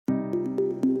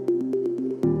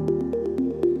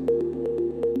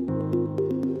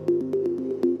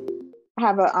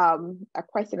have a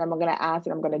question I'm going to ask,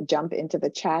 and I'm going to jump into the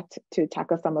chat to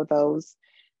tackle some of those.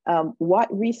 What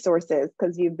resources,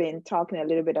 because you've been talking a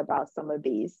little bit about some of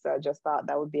these, so just thought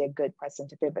that would be a good question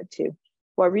to pivot to.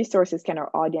 What resources can our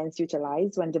audience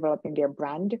utilize when developing their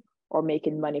brand or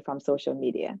making money from social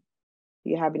media?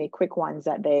 Do you have any quick ones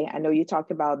that I know you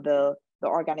talked about the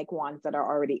organic ones that are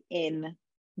already in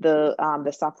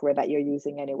the software that you're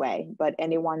using anyway, but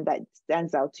anyone that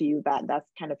stands out to you that's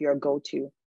kind of your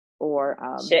go-to? Or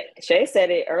Shay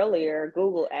said it earlier,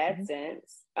 Google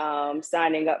AdSense,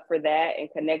 signing up for that and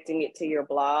connecting it to your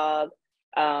blog,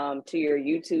 to your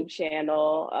YouTube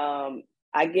channel.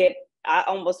 I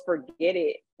almost forget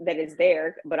it that it's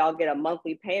there, but I'll get a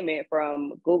monthly payment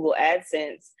from Google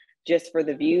AdSense just for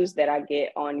the views that I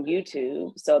get on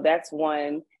YouTube. So that's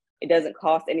one. It doesn't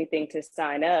cost anything to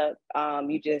sign up.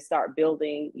 You just start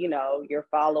building, your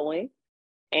following,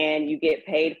 and you get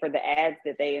paid for the ads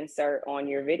that they insert on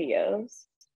your videos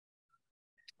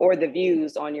or the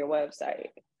views on your website.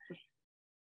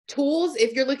 Tools,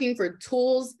 if you're looking for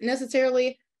tools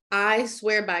necessarily, I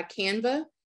swear by Canva.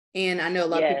 And I know a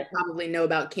lot of people probably know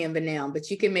about Canva now, but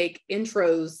you can make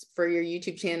intros for your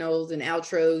YouTube channels and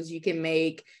outros. You can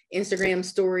make Instagram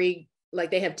story,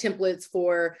 like they have templates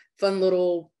for fun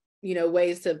little,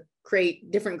 ways to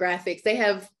create different graphics. They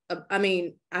have, I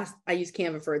use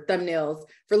Canva for thumbnails,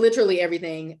 for literally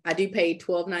everything. I do pay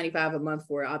 $12.95 a month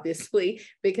for it, obviously,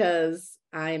 because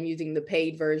I am using the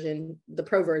paid version, the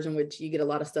pro version, which you get a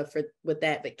lot of stuff with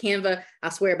that. But Canva, I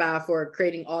swear by, for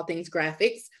creating all things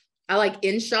graphics. I like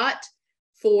InShot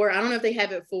I don't know if they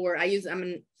have it for,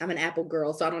 I'm an Apple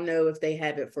girl, so I don't know if they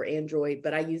have it for Android,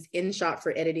 but I use InShot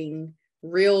for editing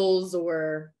reels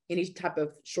or any type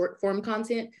of short form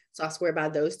content. So I swear by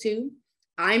those two.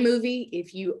 iMovie,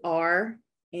 if you are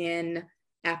an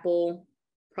Apple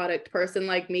product person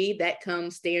like me, that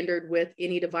comes standard with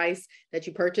any device that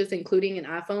you purchase, including an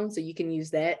iPhone. So you can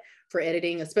use that for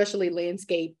editing, especially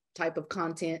landscape type of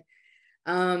content.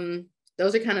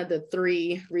 Those are kind of the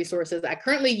three resources. I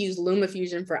currently use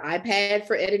LumaFusion for iPad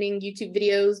for editing YouTube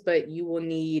videos, but you will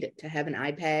need to have an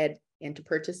iPad and to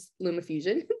purchase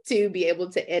LumaFusion to be able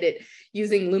to edit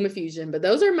using LumaFusion. But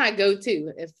those are my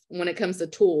go-to when it comes to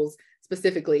tools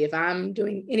specifically. If I'm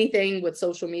doing anything with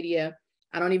social media,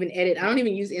 I don't even edit. I don't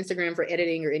even use Instagram for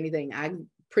editing or anything. I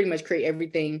pretty much create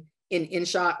everything in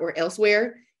InShot or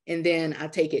elsewhere, and then I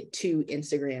take it to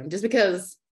Instagram just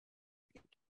because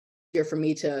for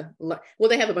me to, well,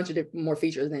 they have a bunch of more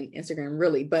features than Instagram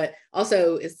really, but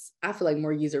also I feel like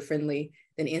more user-friendly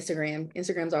than Instagram.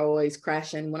 Instagrams are always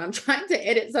crashing when I'm trying to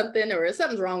edit something or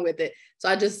something's wrong with it. So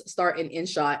I just start in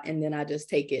InShot and then I just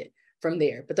take it from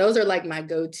there. But those are like my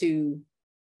go-to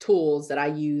tools that I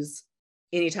use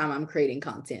anytime I'm creating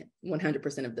content,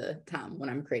 100% of the time when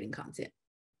I'm creating content.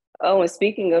 Oh, and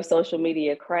speaking of social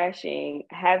media crashing,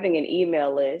 having an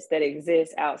email list that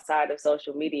exists outside of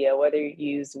social media, whether you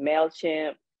use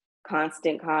MailChimp,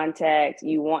 Constant Contact,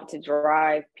 you want to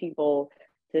drive people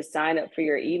to sign up for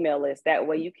your email list. That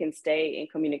way you can stay in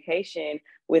communication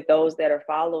with those that are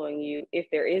following you if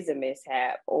there is a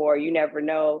mishap, or you never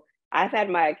know. I've had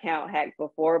my account hacked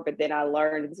before, but then I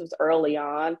learned, this was early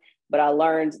on, but I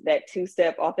learned that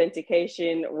two-step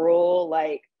authentication rule,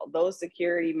 like those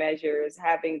security measures,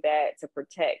 having that to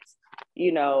protect,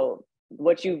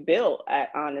 what you've built,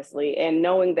 honestly, and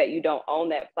knowing that you don't own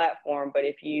that platform. But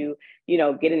if you,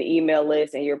 get an email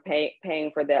list and you're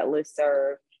paying for that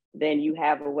listserv, then you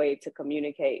have a way to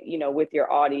communicate, with your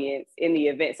audience in the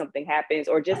event something happens,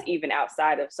 or just even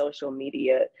outside of social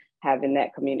media, having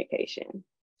that communication.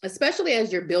 Especially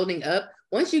as you're building up,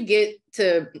 once you get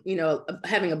to,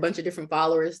 having a bunch of different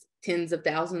followers, tens of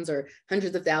thousands or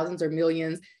hundreds of thousands or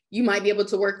millions, you might be able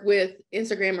to work with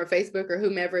Instagram or Facebook or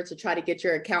whomever to try to get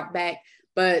your account back.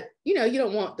 But, you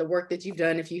don't want the work that you've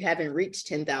done if you haven't reached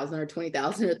 10,000 or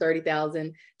 20,000 or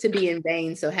 30,000 to be in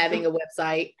vain. So having a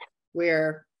website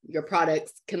where your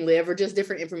products can live, or just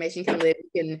different information can live,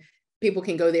 people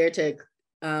can go there to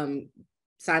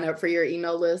sign up for your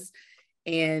email list,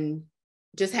 and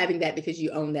just having that because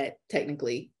you own that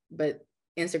technically. But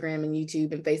Instagram and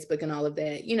YouTube and Facebook and all of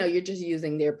that, you're just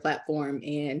using their platform.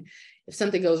 And if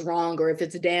something goes wrong, or if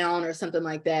it's down or something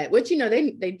like that, which,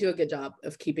 they do a good job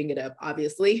of keeping it up,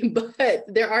 obviously, but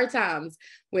there are times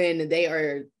when they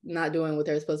are not doing what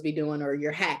they're supposed to be doing, or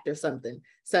you're hacked or something.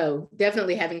 So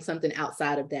definitely having something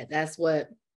outside of that. That's what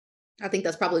I think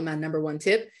that's probably my number one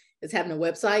tip, is having a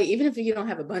website, even if you don't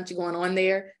have a bunch going on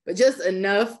there, but just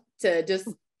enough to just,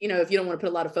 if you don't want to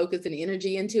put a lot of focus and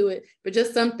energy into it, but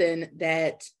just something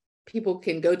that people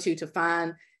can go to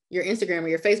find your Instagram or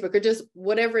your Facebook, or just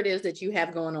whatever it is that you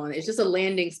have going on. It's just a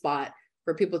landing spot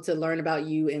for people to learn about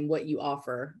you and what you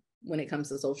offer when it comes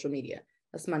to social media.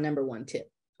 That's my number one tip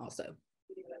also.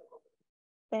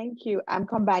 Thank you. I'm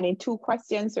combining two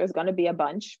questions. There's going to be a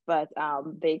bunch, but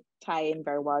they tie in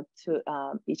very well to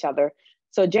each other.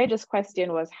 So Jada's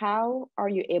question was, how are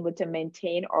you able to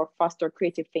maintain or foster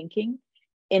creative thinking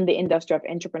in the industry of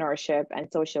entrepreneurship and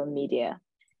social media?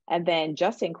 And then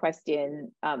Justin's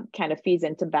question kind of feeds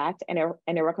into that.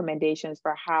 Any recommendations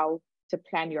for how to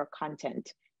plan your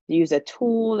content? Use a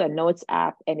tool, a notes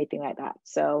app, anything like that.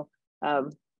 So I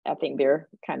think they're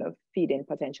kind of feeding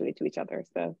potentially to each other.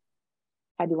 So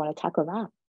how do you want to tackle that?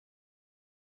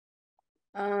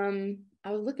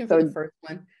 I was looking for the first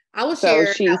one. I will so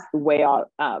share. She's way out.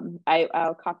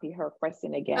 I'll copy her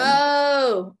question again.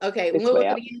 Oh, okay. This What way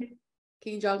was up. it again?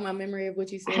 Can you jog my memory of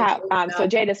what you said? So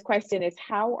Jada's question is,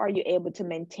 how are you able to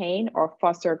maintain or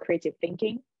foster creative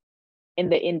thinking in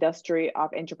the industry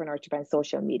of entrepreneurship and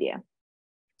social media?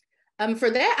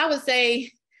 For that, I would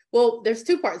say, well, there's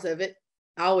two parts of it.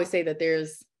 I always say that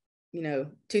there's,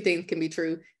 two things can be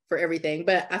true for everything.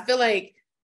 But I feel like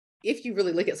if you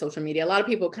really look at social media, a lot of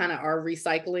people kind of are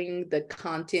recycling the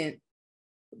content,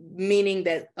 meaning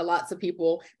that lots of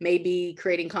people may be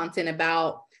creating content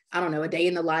about, I don't know, a day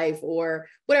in the life or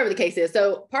whatever the case is.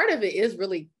 So part of it is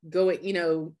really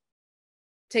going,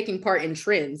 taking part in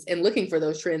trends and looking for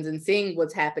those trends and seeing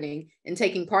what's happening and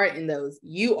taking part in those.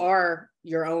 You are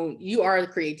your own, you are the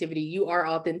creativity, you are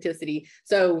authenticity.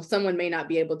 So someone may not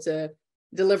be able to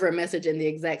deliver a message in the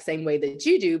exact same way that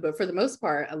you do, but for the most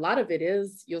part, a lot of it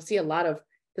is, you'll see a lot of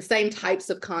the same types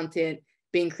of content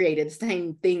being created, the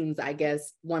same things, I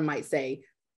guess one might say.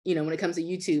 When it comes to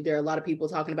YouTube, there are a lot of people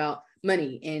talking about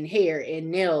money and hair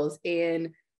and nails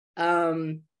and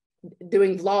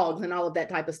doing vlogs and all of that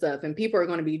type of stuff. And people are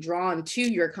going to be drawn to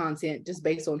your content just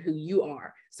based on who you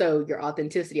are. So your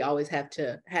authenticity always has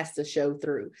to show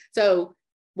through. So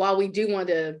while we do want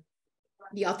to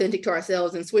be authentic to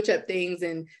ourselves and switch up things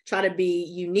and try to be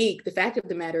unique, the fact of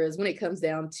the matter is when it comes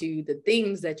down to the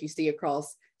themes that you see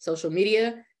across social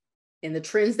media and the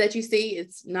trends that you see,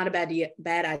 it's not a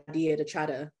bad idea to try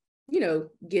to,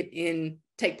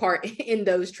 take part in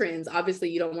those trends. Obviously,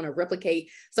 you don't want to replicate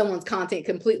someone's content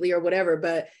completely or whatever,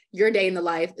 but your day in the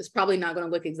life is probably not going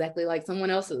to look exactly like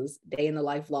someone else's day in the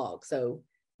life vlog. So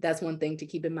that's one thing to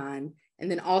keep in mind.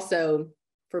 And then also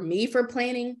for me, for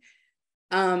planning,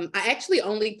 I actually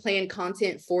only plan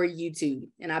content for YouTube,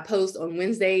 and I post on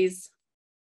Wednesdays,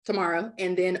 tomorrow,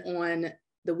 and then on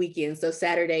the weekend, so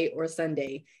Saturday or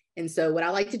Sunday. And so what I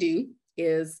like to do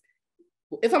is,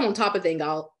 if I'm on top of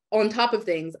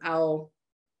things, I'll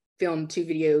film 2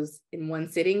 videos in one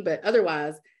sitting, but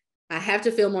otherwise I have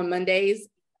to film on Mondays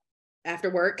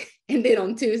after work. And then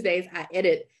on Tuesdays, I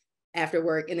edit after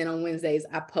work. And then on Wednesdays,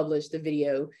 I publish the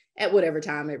video at whatever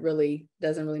time. It really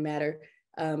doesn't really matter.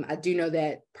 I do know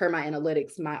that per my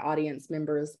analytics, my audience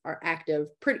members are active,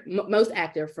 most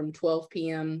active from 12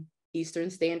 p.m. Eastern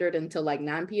Standard until like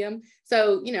 9 p.m.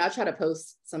 So, I try to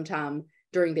post sometime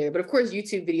during there. But of course,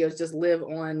 YouTube videos just live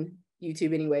on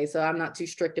YouTube anyway. So I'm not too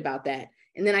strict about that.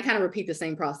 And then I kind of repeat the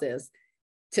same process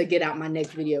to get out my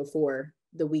next video for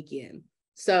the weekend.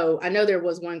 So I know there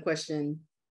was one question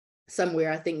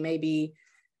somewhere, I think maybe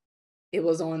it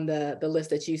was on the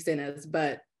list that you sent us,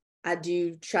 but I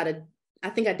do I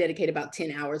think I dedicate about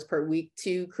 10 hours per week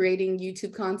to creating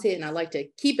YouTube content. And I like to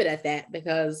keep it at that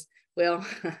because, well,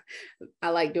 I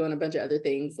like doing a bunch of other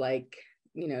things like,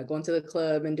 going to the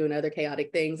club and doing other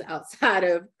chaotic things outside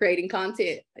of creating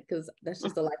content, because that's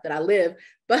just the life that I live.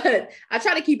 But I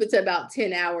try to keep it to about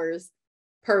 10 hours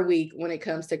per week when it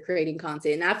comes to creating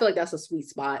content. And I feel like that's a sweet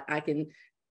spot. I can,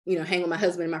 hang with my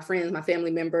husband and my friends, my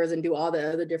family members, and do all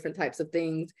the other different types of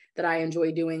things that I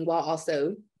enjoy doing while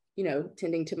also,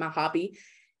 tending to my hobby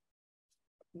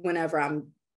whenever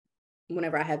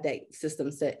I have that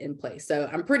system set in place. So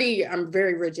I'm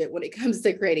very rigid when it comes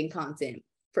to creating content.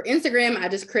 For Instagram, I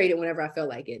just create it whenever I feel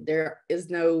like it. There is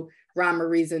no rhyme or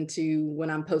reason to when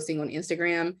I'm posting on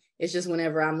Instagram. It's just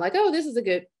whenever I'm like, oh, this is a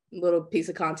good little piece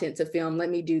of content to film. Let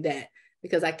me do that,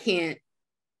 because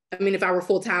if I were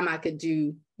full-time, I could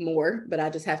do more, but I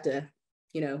just have to,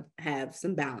 have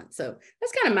some balance. So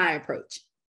that's kind of my approach.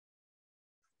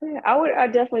 Yeah, I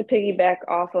definitely piggyback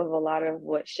off of a lot of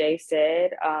what Shay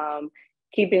said.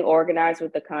 Keeping organized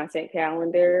with the content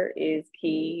calendar is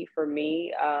key for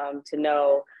me, to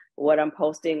know what I'm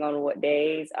posting on what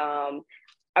days.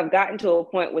 I've gotten to a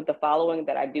point with the following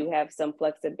that I do have some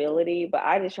flexibility, but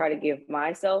I just try to give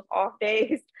myself off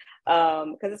days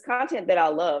because it's content that I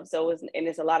love. So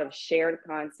it's a lot of shared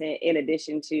content in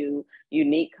addition to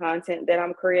unique content that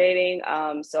I'm creating.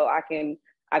 So I can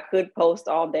I could post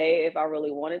all day if I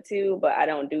really wanted to, but I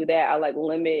don't do that. I like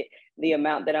limit the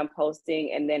amount that I'm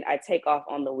posting, and then I take off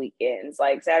on the weekends,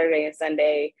 like Saturday and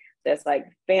Sunday. That's like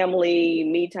family,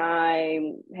 me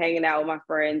time, hanging out with my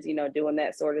friends, you know, doing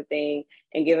that sort of thing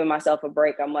and giving myself a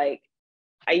break. I'm like,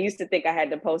 I used to think I had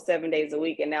to post 7 days a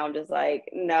week, and now I'm just like,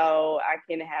 no, I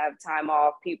can have time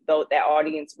off. People, though, that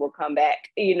audience will come back,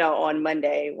 you know, on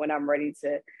Monday when I'm ready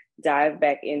to dive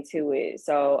back into it.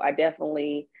 So I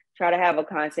definitely try to have a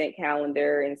content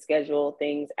calendar and schedule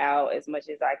things out as much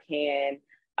as I can.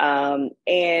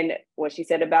 And what she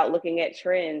said about looking at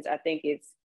trends, I think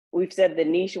we've said the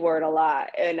niche word a lot.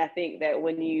 And I think that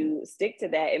when you stick to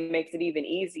that, it makes it even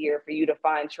easier for you to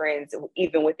find trends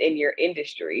even within your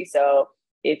industry. So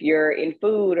if you're in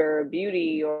food or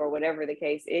beauty or whatever the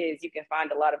case is, you can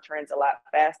find a lot of trends a lot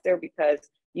faster because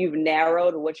you've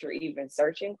narrowed what you're even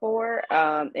searching for.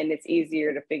 And it's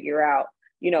easier to figure out,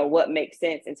 you know, what makes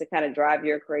sense and to kind of drive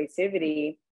your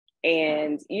creativity.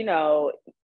 And, you know,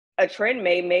 a trend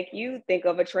may make you think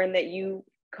of a trend that you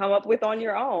come up with on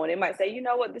your own. It might say, you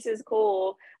know what, this is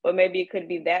cool, but maybe it could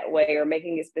be that way, or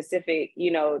making it specific, you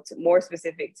know, more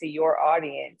specific to your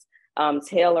audience,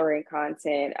 tailoring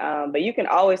content. But you can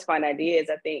always find ideas.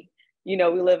 I think, you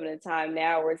know, we live in a time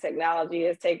now where technology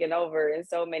has taken over in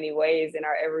so many ways in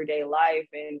our everyday life.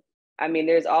 And I mean,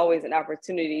 there's always an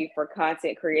opportunity for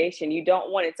content creation. You don't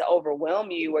want it to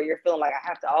overwhelm you where you're feeling like I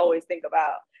have to always think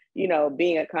about, you know,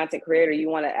 being a content creator. You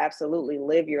want to absolutely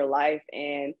live your life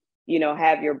and, you know,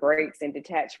 have your breaks and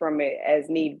detach from it as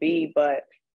need be. But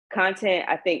content,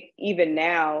 I think even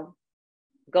now,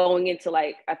 going into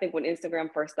like, I think when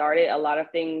Instagram first started, a lot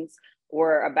of things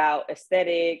were about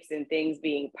aesthetics and things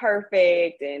being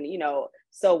perfect and, you know,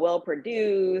 so well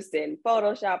produced and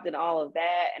photoshopped and all of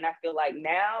that. And I feel like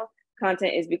now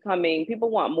content is becoming, people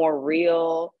want more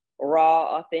real,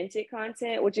 raw, authentic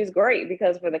content, which is great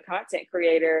because for the content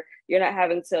creator, you're not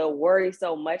having to worry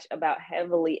so much about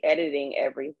heavily editing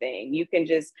everything. You can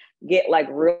just get like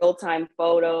real-time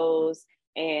photos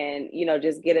and, you know,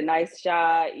 just get a nice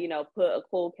shot, you know, put a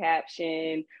cool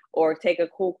caption or take a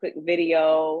cool quick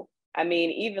video. I mean,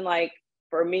 even like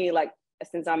for me, like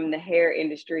since I'm in the hair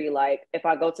industry, like if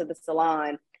I go to the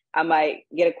salon, I might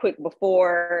get a quick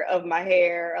before of my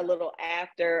hair, a little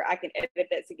after. I can edit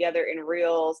that together in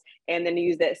Reels and then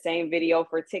use that same video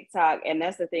for TikTok. And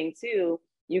that's the thing too.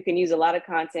 You can use a lot of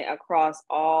content across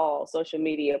all social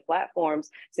media platforms.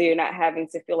 So you're not having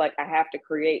to feel like I have to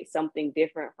create something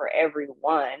different for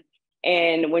everyone.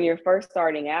 And when you're first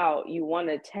starting out, you want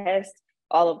to test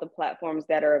all of the platforms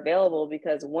that are available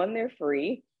because one, they're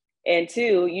free. And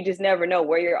two, you just never know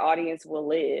where your audience will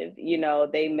live. You know,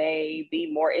 they may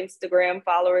be more Instagram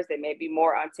followers. They may be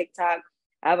more on TikTok.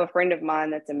 I have a friend of mine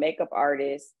that's a makeup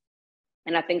artist,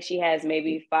 and I think she has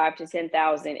maybe 5,000 to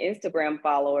 10,000 Instagram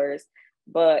followers,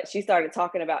 but she started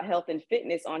talking about health and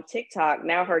fitness on TikTok.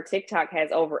 Now her TikTok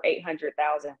has over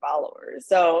 800,000 followers.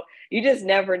 So you just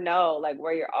never know like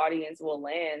where your audience will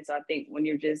land. So I think when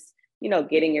you're just, you know,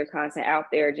 getting your content out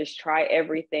there, just try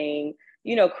everything,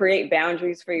 you know, create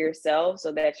boundaries for yourself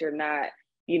so that you're not,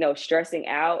 you know, stressing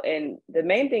out. And the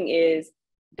main thing is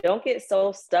don't get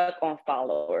so stuck on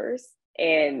followers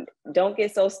and don't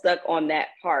get so stuck on that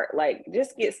part. Like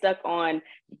just get stuck on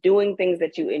doing things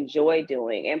that you enjoy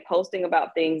doing and posting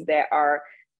about things that are,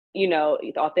 you know,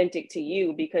 authentic to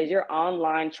you, because your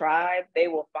online tribe, they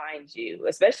will find you,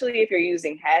 especially if you're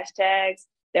using hashtags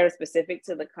that are specific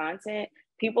to the content.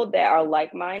 People that are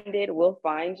like-minded will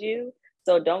find you.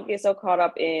 So don't get so caught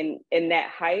up in that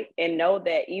hype, and know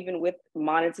that even with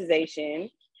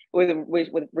monetization, with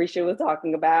Risha was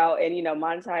talking about, and, you know,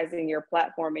 monetizing your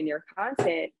platform and your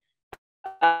content,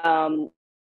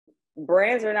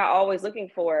 brands are not always looking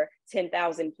for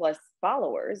 10,000 plus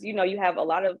followers. You know, you have a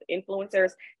lot of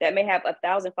influencers that may have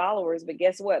 1,000 followers, but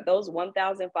guess what? Those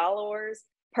 1,000 followers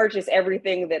purchase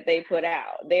everything that they put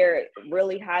out. They're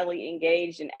really highly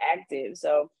engaged and active.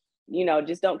 So, you know,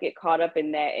 just don't get caught up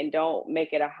in that and don't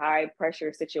make it a high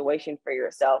pressure situation for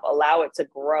yourself. Allow it to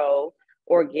grow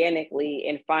organically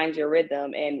and find your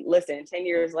rhythm. And listen, 10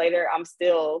 years later, I'm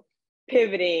still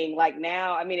pivoting. Like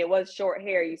now, I mean, it was short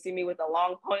hair. You see me with a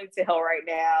long ponytail right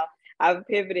now. I've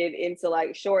pivoted into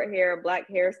like short hair, black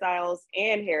hairstyles,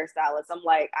 and hairstylists. I'm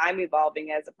like, I'm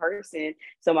evolving as a person.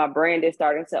 So my brand is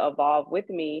starting to evolve with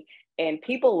me. And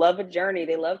people love a journey.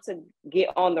 They love to get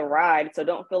on the ride. So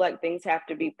don't feel like things have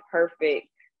to be perfect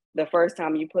the first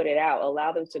time you put it out.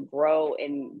 Allow them to grow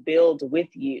and build with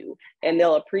you, and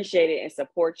they'll appreciate it and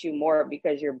support you more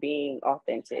because you're being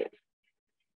authentic.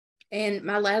 And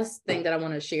my last thing that I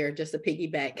want to share, just to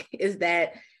piggyback, is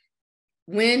that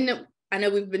when I know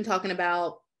we've been talking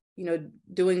about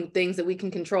doing things that we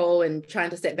can control and trying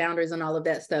to set boundaries and all of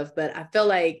that stuff. But I feel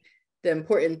like the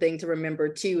important thing to remember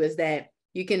too is that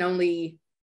you can only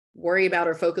worry about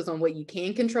or focus on what you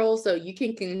can control. So you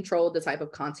can control the type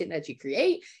of content that you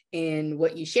create and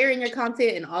what you share in your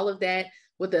content and all of that,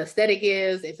 what the aesthetic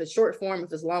is, if it's short form,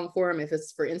 if it's long form, if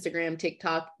it's for Instagram,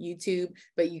 TikTok, YouTube,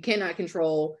 but you cannot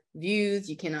control views,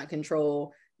 you cannot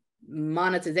control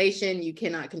monetization, you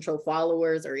cannot control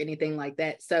followers or anything like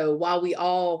that. So while we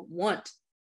all want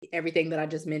everything that I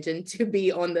just mentioned to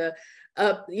be on the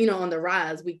up, on the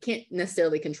rise, we can't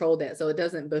necessarily control that. So it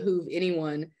doesn't behoove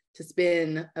anyone to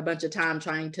spend a bunch of time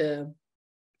trying to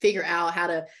figure out how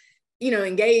to,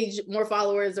 engage more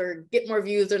followers or get more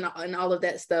views and all of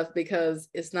that stuff, because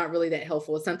it's not really that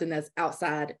helpful. It's something that's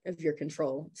outside of your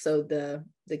control. So the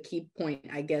key point,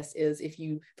 I guess, is if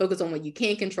you focus on what you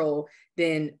can control,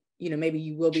 then maybe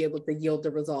you will be able to yield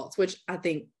the results, which I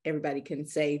think everybody can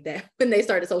say that when they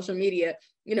started social media,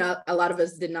 a lot of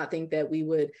us did not think that we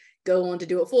would go on to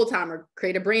do it full time or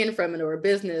create a brand from it or a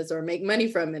business or make money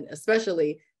from it.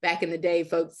 Especially back in the day,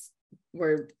 folks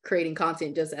were creating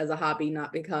content just as a hobby,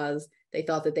 not because they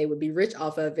thought that they would be rich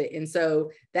off of it. And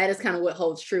so that is kind of what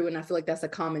holds true. And I feel like that's a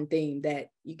common theme, that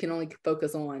you can only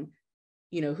focus on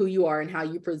who you are and how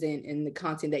you present and the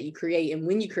content that you create. And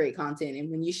when you create content and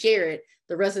when you share it,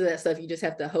 the rest of that stuff, you just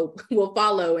have to hope will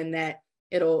follow and that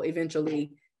it'll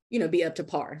eventually, be up to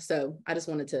par. So I just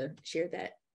wanted to share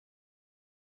that.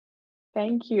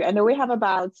 Thank you. I know we have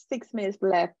about 6 minutes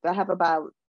left. I have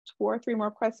about 2 or 3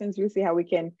 more questions. We'll see how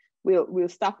we'll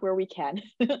stop where we can.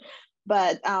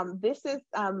 But this is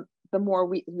the more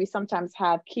we sometimes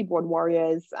have keyboard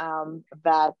warriors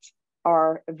that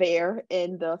are there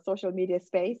in the social media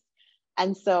space.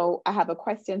 And so I have a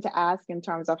question to ask in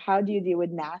terms of how do you deal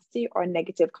with nasty or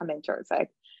negative commenters?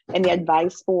 Like any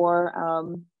advice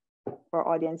for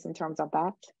audience in terms of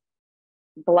that?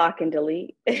 Block and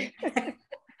delete.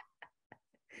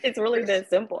 It's really that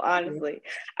simple, honestly.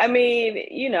 I mean,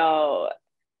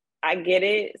 I get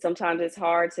it. Sometimes it's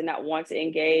hard to not want to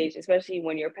engage, especially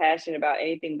when you're passionate about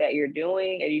anything that you're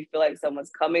doing and you feel like someone's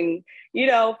coming,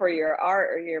 for your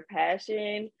art or your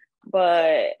passion,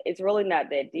 but it's really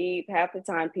not that deep. Half the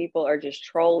time people are just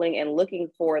trolling and looking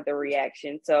for the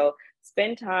reaction. So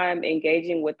spend time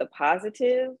engaging with the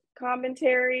positive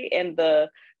commentary and the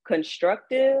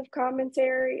constructive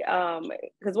commentary.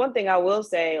 Because one thing I will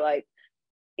say, like,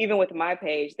 even with my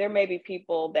page, there may be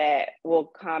people that will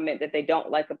comment that they don't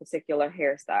like a particular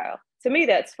hairstyle. To me,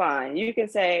 that's fine. You can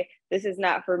say, this is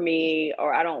not for me,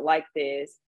 or I don't like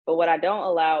this. But what I don't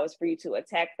allow is for you to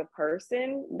attack the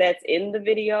person that's in the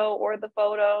video or the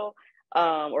photo,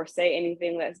 or say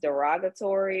anything that's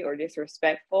derogatory or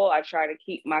disrespectful. I try to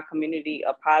keep my community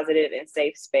a positive and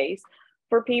safe space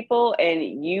for people.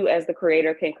 And you as the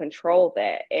creator can control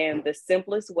that. And the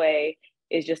simplest way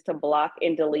is just to block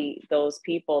and delete those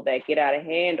people that get out of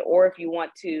hand. Or if you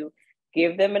want to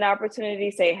give them an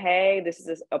opportunity, say, hey, this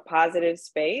is a positive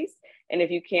space. And if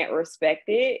you can't respect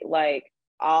it, like,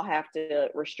 I'll have to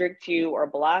restrict you or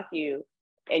block you.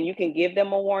 And you can give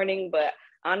them a warning. But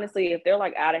honestly, if they're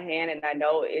like out of hand and I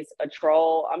know it's a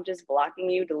troll, I'm just blocking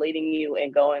you, deleting you,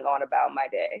 and going on about my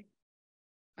day.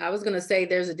 I was going to say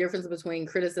there's a difference between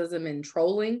criticism and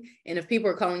trolling. And if people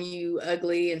are calling you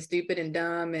ugly and stupid and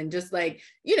dumb and just like,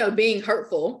 being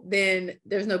hurtful, then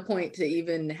there's no point to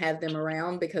even have them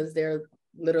around because they're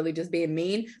literally just being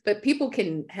mean. But people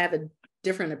can have a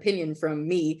different opinion from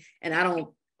me, and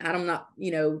I'm not,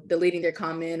 deleting their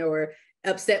comment or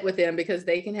upset with them because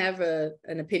they can have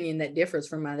an opinion that differs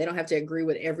from mine. They don't have to agree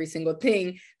with every single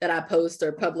thing that I post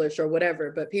or publish or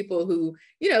whatever. But people who,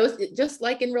 just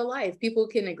like in real life, people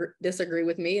can disagree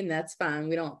with me, and that's fine.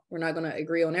 We're not going to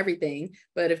agree on everything.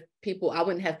 But I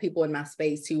wouldn't have people in my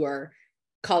space who are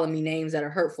calling me names that are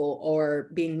hurtful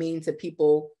or being mean to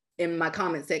people in my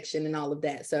comment section and all of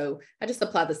that. So I just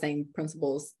apply the same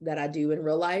principles that I do in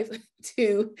real life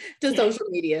to social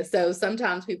media. So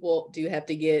sometimes people do have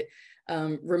to get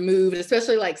removed,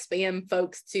 especially like spam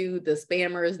folks too. The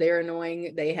spammers, they're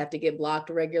annoying. They have to get blocked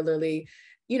regularly.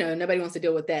 Nobody wants to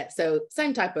deal with that. So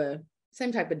same type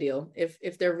of deal.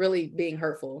 If they're really being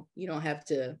hurtful, you don't have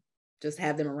to just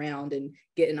have them around and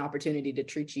get an opportunity to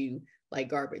treat you like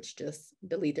garbage. Just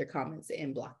delete their comments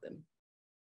and block them.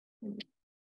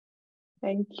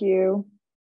 Thank you.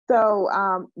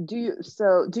 So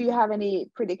do you have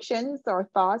any predictions or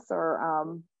thoughts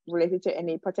or related to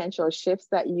any potential shifts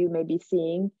that you may be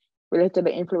seeing related to the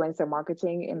influencer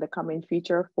marketing in the coming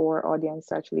future for audience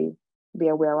to actually be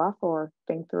aware of or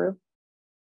think through?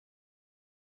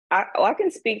 I can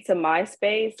speak to my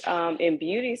space. In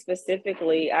beauty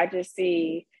specifically, I just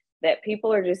see that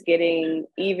people are just getting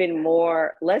even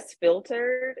more, less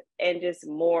filtered and just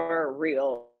more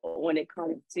real when it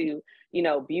comes to, you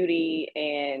know, beauty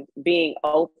and being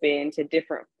open to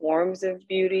different forms of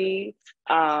beauty,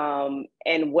 and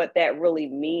what that really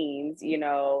means, you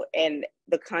know, and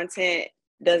the content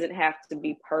doesn't have to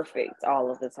be perfect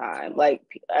all of the time. Like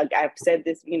I've said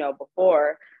this, you know,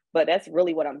 before, but that's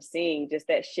really what I'm seeing, just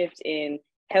that shift in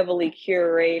heavily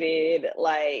curated,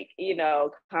 like, you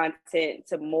know, content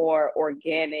to more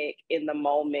organic, in the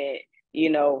moment, you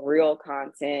know, real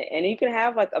content. And you can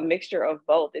have like a mixture of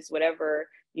both. It's whatever,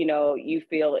 you know, you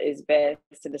feel is best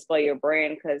to display your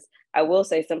brand. Because I will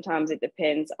say sometimes it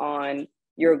depends on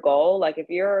your goal. Like if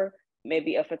you're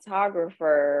maybe a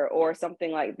photographer or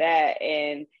something like that,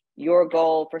 and your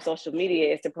goal for social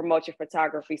media is to promote your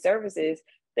photography services,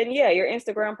 then yeah, your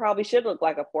Instagram probably should look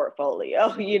like a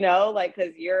portfolio, you know, like,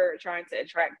 because you're trying to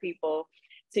attract people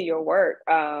to your work.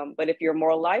 But if you're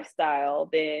more lifestyle,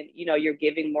 then, you know, you're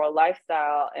giving more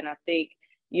lifestyle. And I think,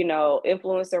 you know,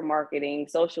 influencer marketing,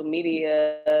 social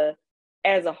media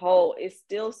as a whole is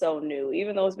still so new,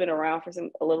 even though it's been around for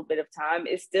a little bit of time,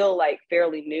 it's still like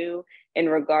fairly new in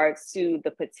regards to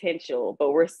the potential.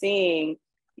 But we're seeing,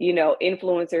 you know,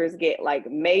 influencers get like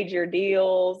major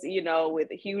deals, you know,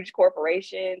 with huge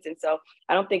corporations. And so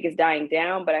I don't think it's dying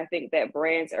down, but I think that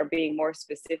brands are being more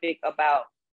specific about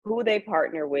who they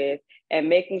partner with and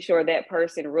making sure that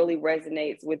person really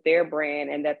resonates with their brand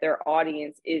and that their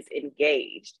audience is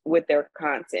engaged with their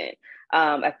content.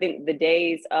 I think the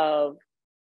days of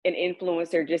an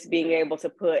influencer just being able to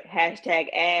put hashtag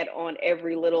ad on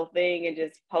every little thing and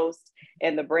just post,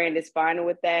 and the brand is fine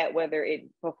with that, whether it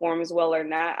performs well or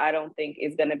not, I don't think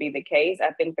is going to be the case.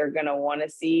 I think they're going to want to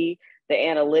see the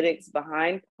analytics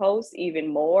behind posts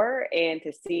even more, and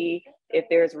to see if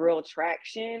there's real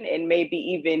traction, and maybe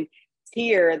even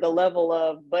tier the level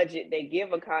of budget they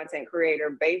give a content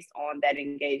creator based on that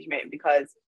engagement.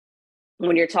 Because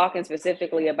when you're talking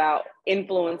specifically about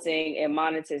influencing and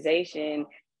monetization,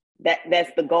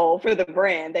 that's the goal for the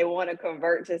brand. They want to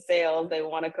convert to sales. They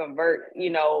want to convert, you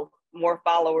know, more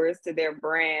followers to their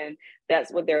brand.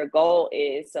 That's what their goal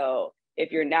is. So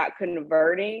if you're not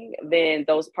converting, then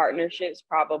those partnerships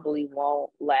probably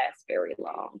won't last very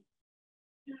long.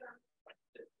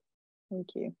 Thank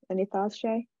you. Any thoughts,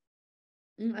 Shay?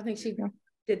 I think she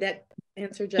did that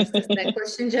answer justice, that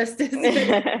question justice.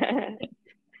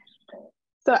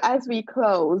 So as we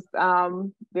close,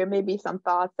 there may be some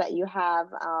thoughts that you have,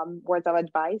 words of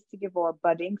advice to give our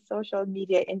budding social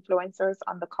media influencers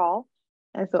on the call.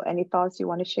 And so any thoughts you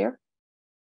want to share?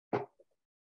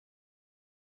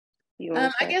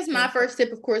 I guess my first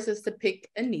tip, of course, is to pick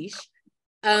a niche.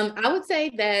 I would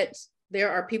say that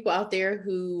there are people out there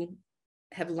who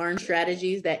have learned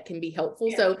strategies that can be helpful.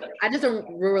 So I just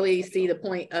don't really see the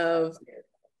point of,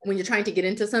 when you're trying to get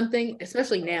into something,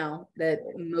 especially now that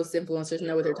most influencers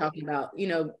know what they're talking about. You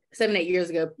know, 7-8 years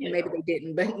ago, maybe they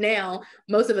didn't, but now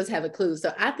most of us have a clue.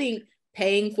 So I think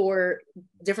paying for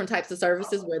different types of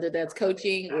services, whether that's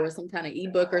coaching or some kind of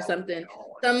ebook or something,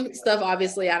 some stuff,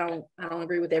 obviously, I don't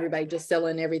agree with everybody just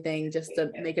selling everything just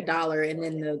to make $1, and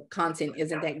then the content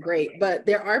isn't that great. But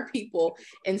there are people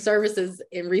and services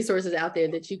and resources out there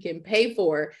that you can pay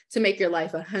for to make your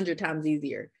life 100 times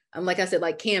easier. Like I said,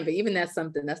 like Canva, even that's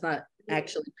something that's not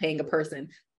actually paying a person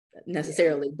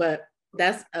necessarily, but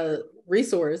that's a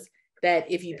resource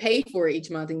that if you pay for it each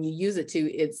month and you use it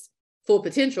to its full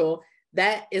potential,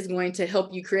 that is going to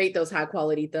help you create those high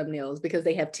quality thumbnails, because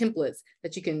they have templates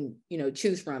that you can, you know,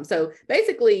 choose from. So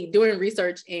basically doing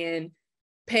research and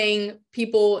paying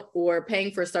people or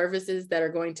paying for services that are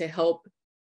going to help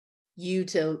you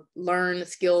to learn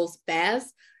skills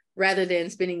fast, rather than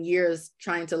spending years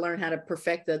trying to learn how to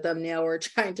perfect the thumbnail or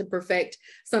trying to perfect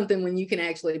something, when you can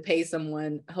actually pay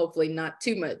someone, hopefully not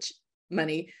too much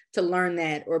money, to learn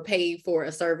that, or pay for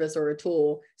a service or a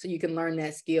tool so you can learn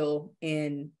that skill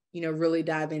and, you know, really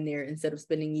dive in there instead of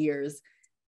spending years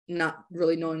not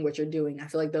really knowing what you're doing. I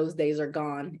feel like those days are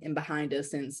gone and behind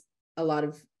us, since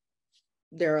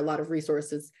there are a lot of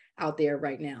resources out there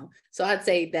right now. So I'd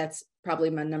say that's probably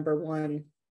my number one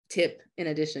tip, in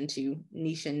addition to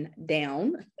niching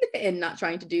down and not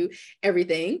trying to do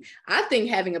everything. I think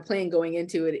having a plan going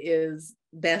into it is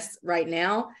best right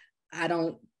now. I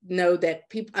don't know that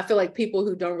I feel like people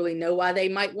who don't really know why they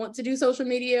might want to do social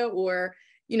media or,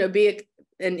 you know, be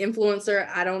an influencer,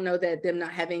 I don't know that them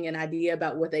not having an idea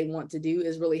about what they want to do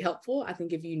is really helpful. I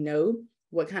think if you know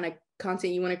what kind of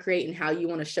content you want to create and how you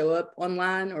want to show up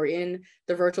online or in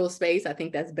the virtual space, I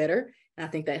think that's better. And I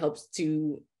think that helps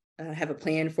to have a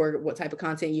plan for what type of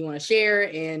content you want to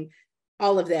share and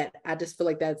all of that. I just feel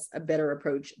like that's a better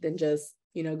approach than just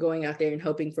going out there and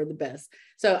hoping for the best.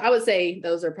 So I would say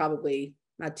those are probably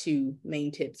my two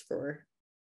main tips for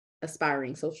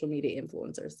aspiring social media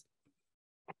influencers.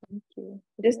 Thank you.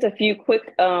 Just a few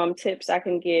quick tips I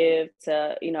can give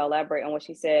to, elaborate on what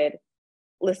she said.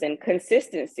 Listen,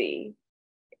 consistency.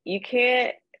 You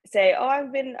can't say, oh,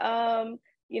 I've been,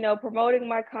 promoting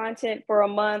my content for a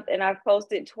month and I've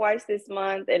posted twice this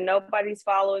month and nobody's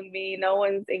following me. No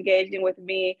one's engaging with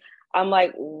me. I'm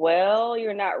like, well,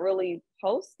 you're not really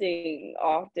posting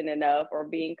often enough or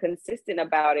being consistent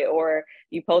about it. Or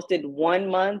you posted 1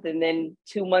 month and then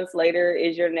 2 months later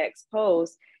is your next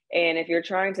post. And if you're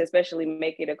trying to especially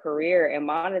make it a career and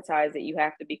monetize it, you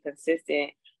have to be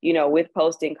consistent, with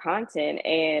posting content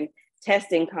and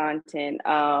testing content.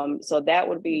 So that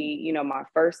would be, my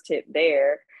first tip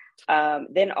there.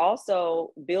 Then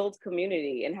also build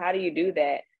community. And how do you do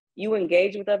that? You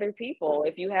engage with other people.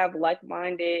 If you have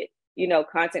like-minded,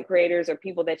 content creators or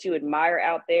people that you admire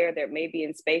out there that may be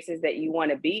in spaces that you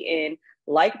want to be in,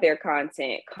 like their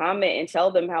content, comment and tell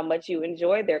them how much you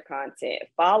enjoy their content,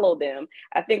 follow them.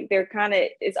 I think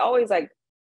it's always like,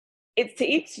 it's to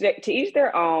each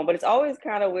their own, but it's always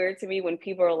kind of weird to me when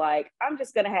people are like, I'm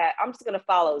just gonna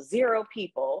follow 0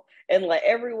 people and let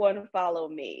everyone follow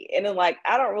me. And then like,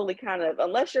 I don't really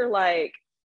unless you're like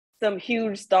some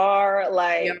huge star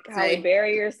like Halle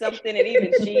Berry or something, and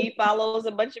even she follows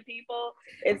a bunch of people.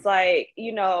 It's like,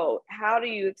 how do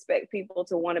you expect people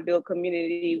to want to build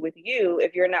community with you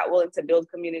if you're not willing to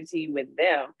build community with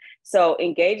them? So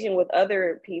engaging with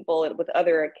other people and with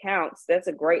other accounts, that's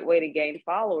a great way to gain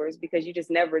followers, because you just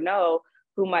never know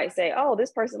who might say, oh,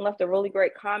 this person left a really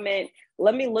great comment.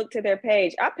 Let me look to their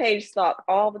page. I page stalk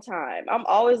all the time. I'm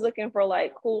always looking for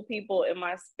like cool people in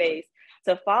my space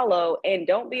to follow, and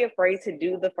don't be afraid to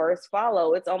do the first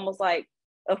follow. It's almost like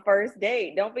a first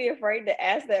date. Don't be afraid to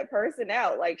ask that person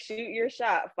out. Like, shoot your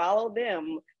shot, follow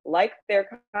them, like their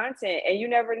content, and you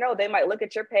never know, they might look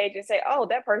at your page and say, oh,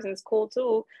 that person's cool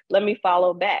too, let me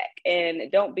follow back.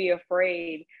 And don't be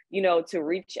afraid, to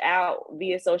reach out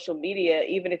via social media,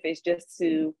 even if it's just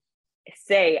to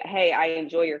say, hey, I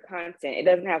enjoy your content. It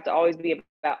doesn't have to always be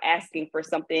about asking for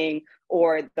something,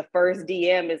 or the first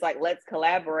DM is like, let's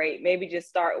collaborate. Maybe just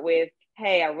start with,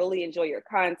 hey, I really enjoy your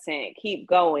content, keep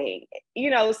going.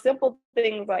 Simple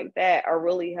things like that are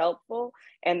really helpful,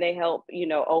 and they help,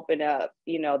 open up,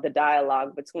 the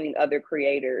dialogue between other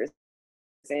creators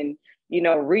and,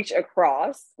 reach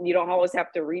across. You don't always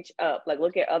have to reach up. Like,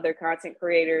 look at other content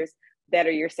creators that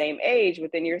are your same age,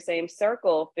 within your same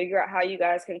circle, figure out how you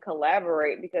guys can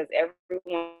collaborate, because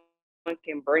everyone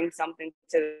can bring something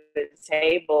to the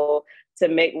table to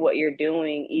make what you're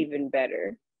doing even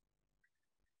better.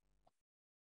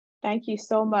 Thank you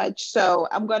so much. So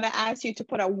I'm going to ask you to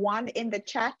put a 1 in the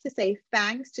chat to say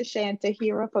thanks to Shay and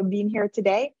Tahira for being here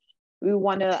today. We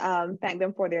want to thank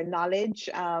them for their knowledge,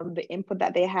 the input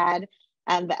that they had,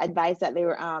 and the advice that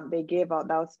they gave out.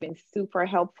 That's been super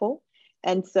helpful.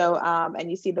 And so,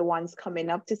 and you see the ones coming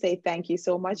up to say thank you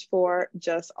so much for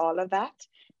just all of that.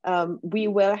 We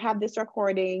will have this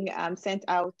recording sent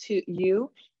out to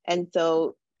you. And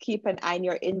so keep an eye on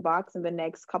your inbox in the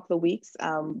next couple of weeks.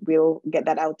 We'll get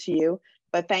that out to you.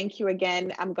 But thank you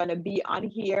again. I'm going to be on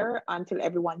here until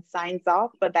everyone signs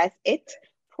off, but that's it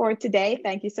for today.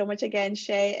 Thank you so much again,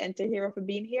 Shay and Tahira, for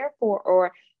being here for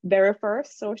our very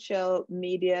first social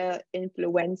media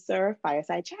influencer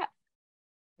fireside chat.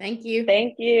 Thank you.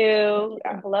 Thank you.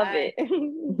 I love it.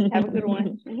 Have a good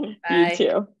one. Bye. You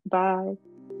too. Bye.